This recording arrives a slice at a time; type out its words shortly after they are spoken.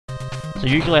So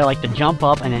usually I like to jump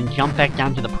up and then jump back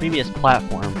down to the previous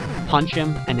platform, punch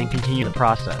him, and then continue the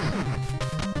process.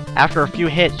 After a few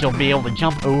hits, you'll be able to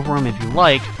jump over him if you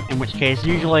like, in which case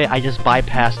usually I just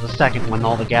bypass the second one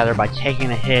altogether by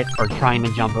taking a hit or trying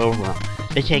to jump over him.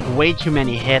 They take way too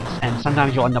many hits, and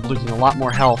sometimes you'll end up losing a lot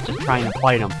more health just trying to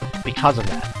fight them because of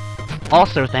that.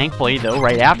 Also, thankfully, though,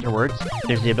 right afterwards,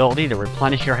 there's the ability to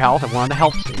replenish your health at one of the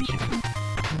health stations.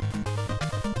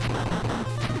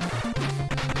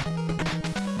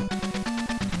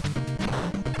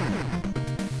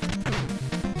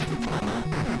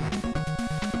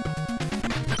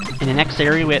 In the next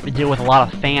area, we have to deal with a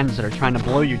lot of fans that are trying to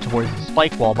blow you towards the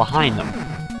spike wall behind them.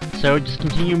 So just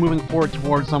continue moving forward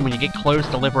towards them. When you get close,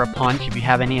 deliver a punch. If you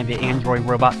have any of the android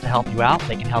robots to help you out,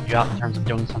 they can help you out in terms of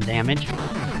doing some damage.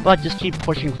 But just keep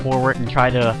pushing forward and try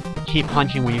to keep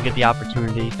punching when you get the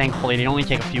opportunity. Thankfully, they only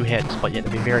take a few hits, but you have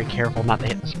to be very careful not to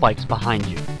hit the spikes behind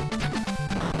you.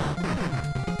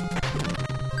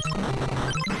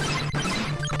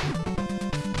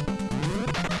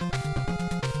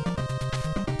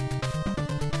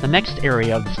 The next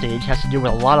area of the stage has to do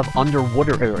with a lot of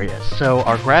underwater areas, so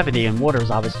our gravity in water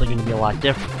is obviously going to be a lot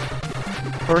different.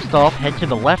 First off, head to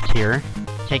the left here,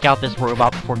 take out this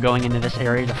robot before going into this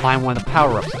area to find one of the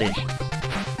power-up stations.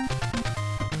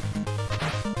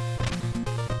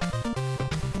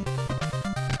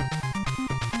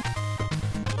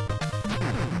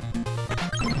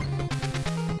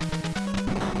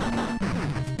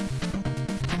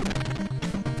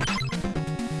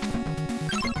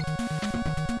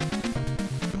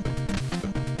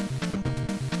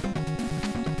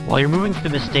 While you're moving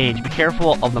through the stage, be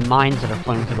careful of the mines that are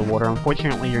flowing through the water.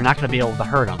 Unfortunately, you're not going to be able to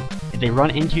hurt them. If they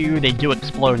run into you, they do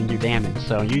explode and do damage,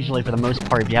 so usually for the most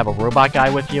part, if you have a robot guy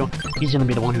with you, he's going to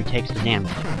be the one who takes the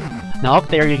damage. Now up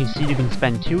there you can see you can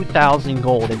spend 2,000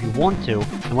 gold if you want to,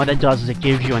 and what that does is it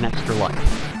gives you an extra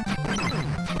life.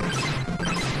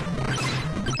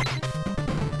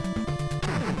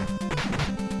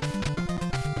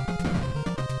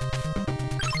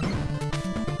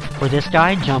 For this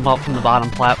guy, jump up from the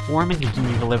bottom platform and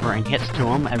continue delivering hits to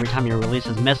him every time he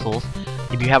releases missiles.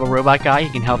 If you have a robot guy, he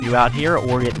can help you out here,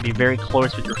 or you have to be very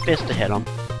close with your fist to hit him,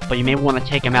 but you may want to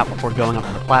take him out before going up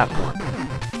to the platform.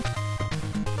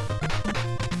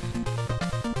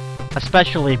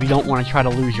 Especially if you don't want to try to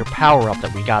lose your power-up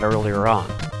that we got earlier on.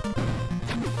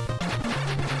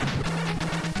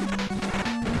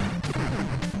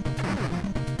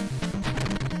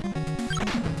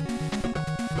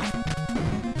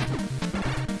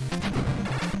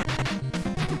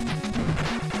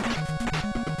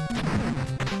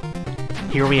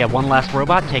 Here we have one last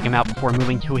robot, take him out before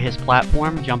moving to his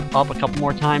platform, jump up a couple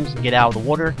more times and get out of the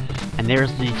water, and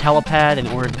there's the telepad in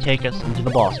order to take us into the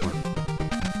boss room.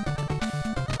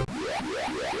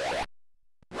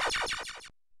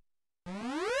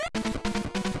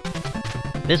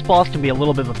 This boss can be a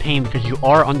little bit of a pain because you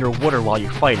are underwater while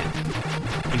you're fighting.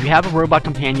 If you have a robot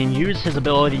companion, use his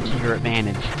ability to your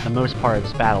advantage the most part of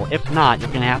this battle. If not, you're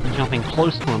going to have to jump in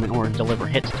close to him in order to deliver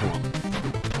hits to him.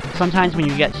 Sometimes when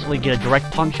you actually get a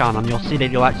direct punch on him, you'll see that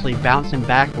you'll actually bounce him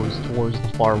backwards towards the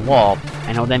far wall,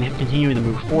 and he'll then continue to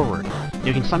move forward.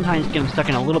 You can sometimes get him stuck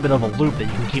in a little bit of a loop that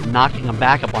you can keep knocking him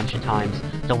back a bunch of times,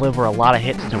 deliver a lot of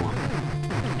hits to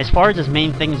him. As far as his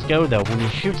main things go though, when he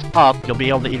shoots up, you'll be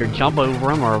able to either jump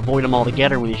over him or avoid him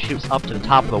altogether when he shoots up to the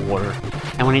top of the water.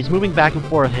 And when he's moving back and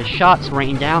forth, his shots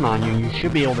rain down on you, and you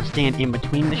should be able to stand in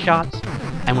between the shots.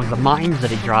 And with the mines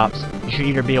that he drops, you should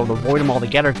either be able to avoid them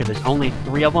altogether because there's only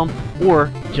 3 of them,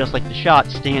 or, just like the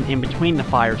shots, stand in between the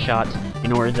fire shots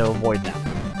in order to avoid them.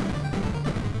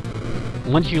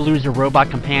 Once you lose your robot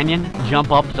companion,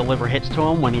 jump up to deliver hits to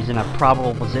him when he's in a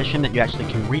probable position that you actually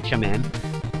can reach him in.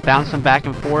 Bounce him back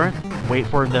and forth, wait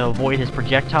for him to avoid his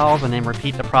projectiles, and then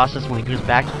repeat the process when he goes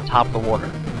back to the top of the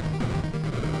water.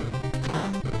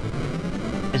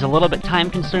 It's a little bit time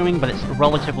consuming, but it's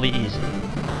relatively easy.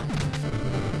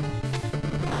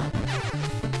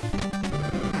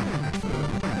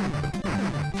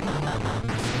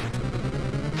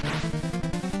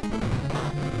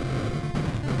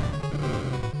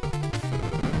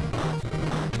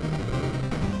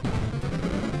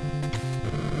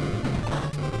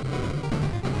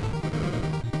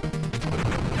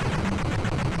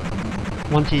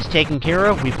 Once he's taken care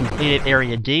of, we've completed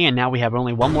Area D, and now we have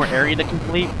only one more area to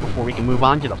complete before we can move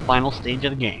on to the final stage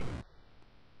of the game.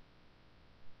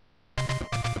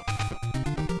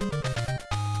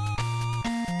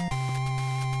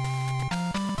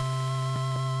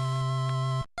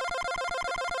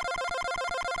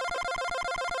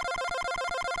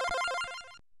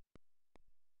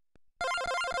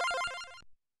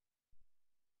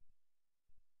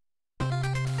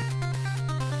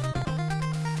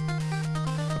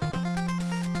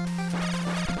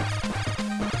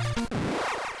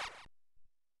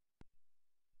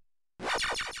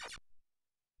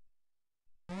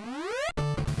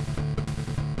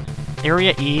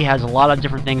 Area E has a lot of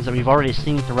different things that we've already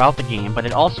seen throughout the game, but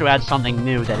it also adds something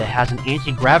new, that it has an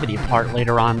anti-gravity part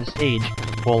later on in the stage,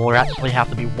 where we'll actually have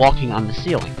to be walking on the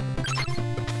ceiling.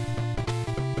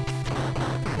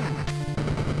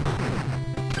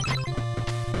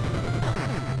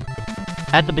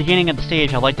 At the beginning of the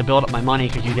stage, I like to build up my money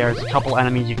because there's a couple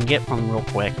enemies you can get from real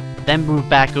quick, then move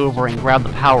back over and grab the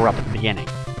power-up at the beginning.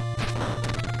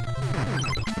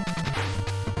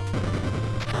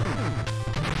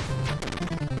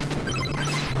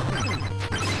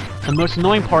 The most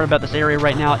annoying part about this area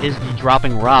right now is the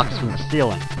dropping rocks from the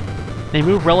ceiling. They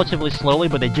move relatively slowly,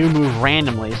 but they do move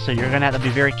randomly, so you're going to have to be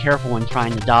very careful when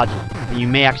trying to dodge them, and you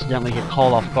may accidentally get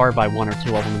called off guard by one or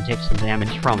two of them and take some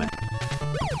damage from it.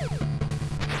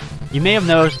 You may have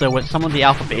noticed, though, with some of the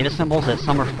alpha beta symbols that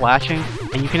some are flashing,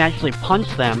 and you can actually punch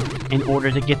them in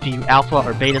order to get the alpha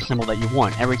or beta symbol that you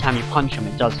want. Every time you punch them,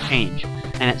 it does change,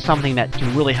 and it's something that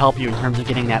can really help you in terms of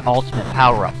getting that ultimate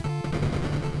power-up.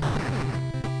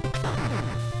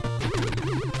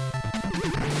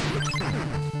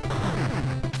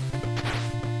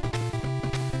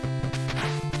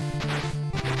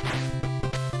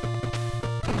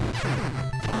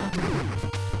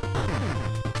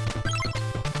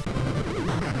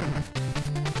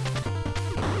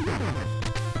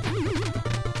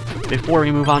 Before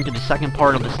we move on to the second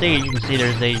part of the stage, you can see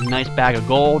there's a nice bag of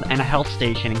gold and a health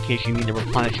station in case you need to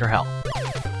replenish your health.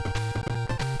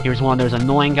 Here's one of those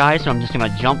annoying guys, so I'm just going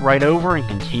to jump right over and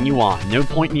continue on. No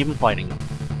point in even fighting him.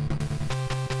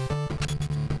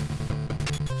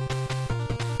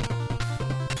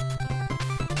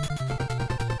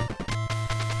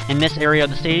 In this area of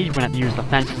the stage, we're going to have to use the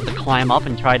fences to climb up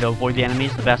and try to avoid the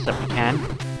enemies the best that we can.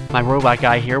 My robot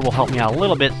guy here will help me out a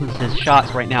little bit since his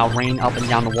shots right now rain up and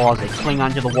down the walls. They cling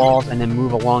onto the walls and then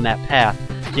move along that path,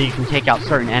 so you can take out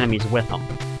certain enemies with them.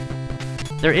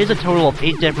 There is a total of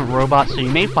 8 different robots, so you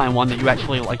may find one that you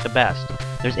actually like the best.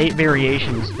 There's 8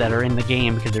 variations that are in the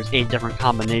game because there's 8 different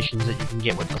combinations that you can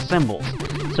get with the symbols.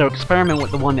 So experiment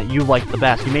with the one that you like the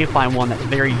best. You may find one that's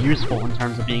very useful in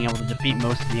terms of being able to defeat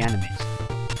most of the enemies.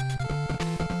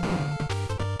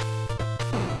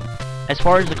 As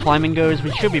far as the climbing goes,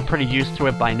 we should be pretty used to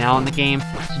it by now in the game,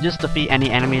 so just defeat any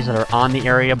enemies that are on the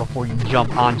area before you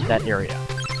jump onto that area.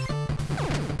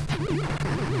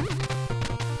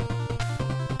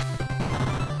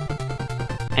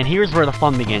 And here's where the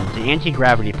fun begins, the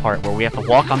anti-gravity part, where we have to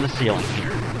walk on the ceiling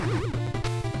here.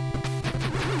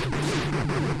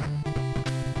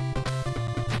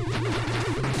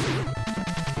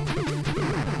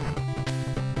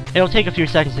 It'll take a few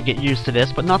seconds to get used to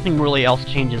this, but nothing really else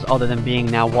changes other than being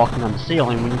now walking on the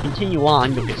ceiling. When you continue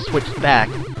on, you'll get switched back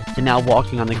to now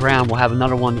walking on the ground. We'll have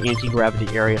another one of the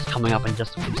anti-gravity areas coming up in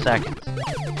just a few seconds.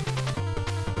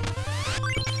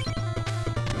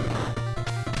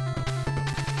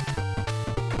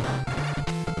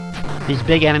 These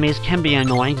big enemies can be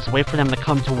annoying. Just wait for them to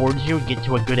come towards you and get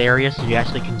to a good area so you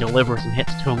actually can deliver some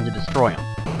hits to them to destroy them.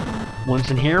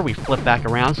 Once in here, we flip back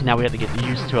around, so now we have to get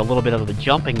used to a little bit of the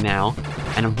jumping now,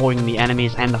 and avoiding the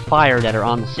enemies and the fire that are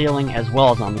on the ceiling as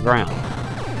well as on the ground.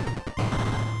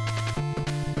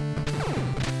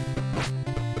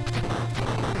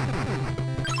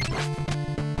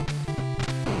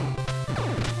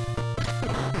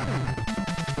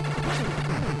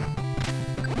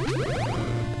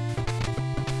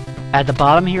 At the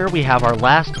bottom here, we have our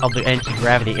last of the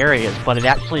anti-gravity areas, but it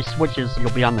actually switches.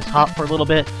 You'll be on the top for a little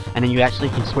bit, and then you actually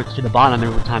can switch to the bottom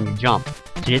every time you jump.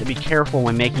 So you have to be careful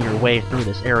when making your way through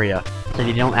this area, so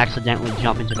you don't accidentally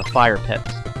jump into the fire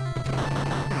pits.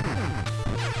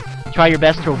 Try your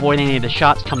best to avoid any of the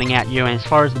shots coming at you, and as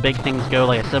far as the big things go,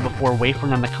 like I said before, wait for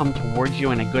them to come towards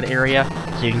you in a good area,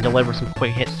 so you can deliver some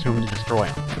quick hits to them to destroy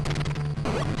them.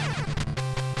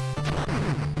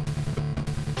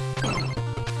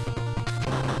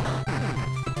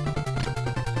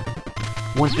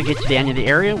 Once we get to the end of the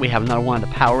area, we have another one of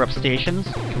the power-up stations.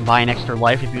 You can buy an extra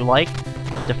life if you like,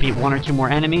 defeat 1 or 2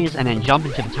 more enemies, and then jump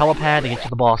into the telepad to get to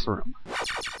the boss room.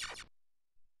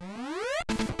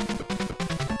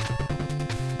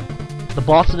 The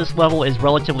boss of this level is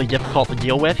relatively difficult to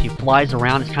deal with. He flies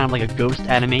around, it's kind of like a ghost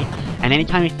enemy, and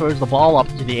anytime he throws the ball up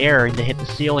into the air to hit the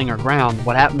ceiling or ground,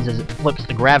 what happens is it flips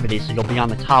the gravity, so you'll be on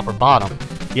the top or bottom.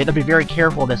 You have to be very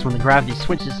careful of this when the gravity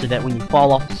switches so that when you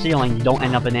fall off the ceiling, you don't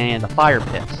end up in any of the fire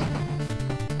pits.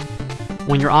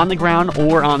 When you're on the ground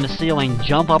or on the ceiling,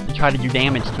 jump up to try to do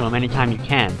damage to him anytime you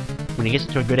can. When he gets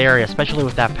to a good area, especially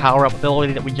with that power-up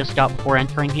ability that we just got before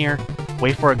entering here,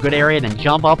 wait for a good area, then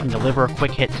jump up and deliver a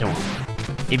quick hit to him.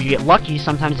 If you get lucky,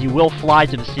 sometimes you will fly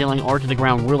to the ceiling or to the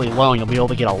ground really low, and you'll be able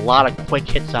to get a lot of quick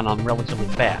hits on him relatively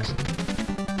fast.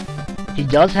 He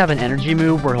does have an energy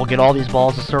move where he'll get all these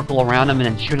balls to circle around him and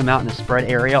then shoot them out in a spread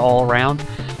area all around,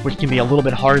 which can be a little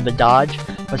bit harder to dodge.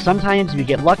 But sometimes if you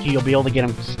get lucky, you'll be able to get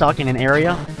him stuck in an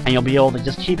area, and you'll be able to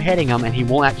just keep hitting him, and he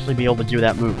won't actually be able to do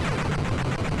that move.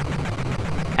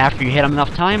 After you hit him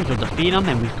enough times, you'll defeat him,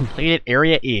 and we've completed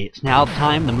Area E. It's now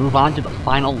time to move on to the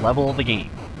final level of the game.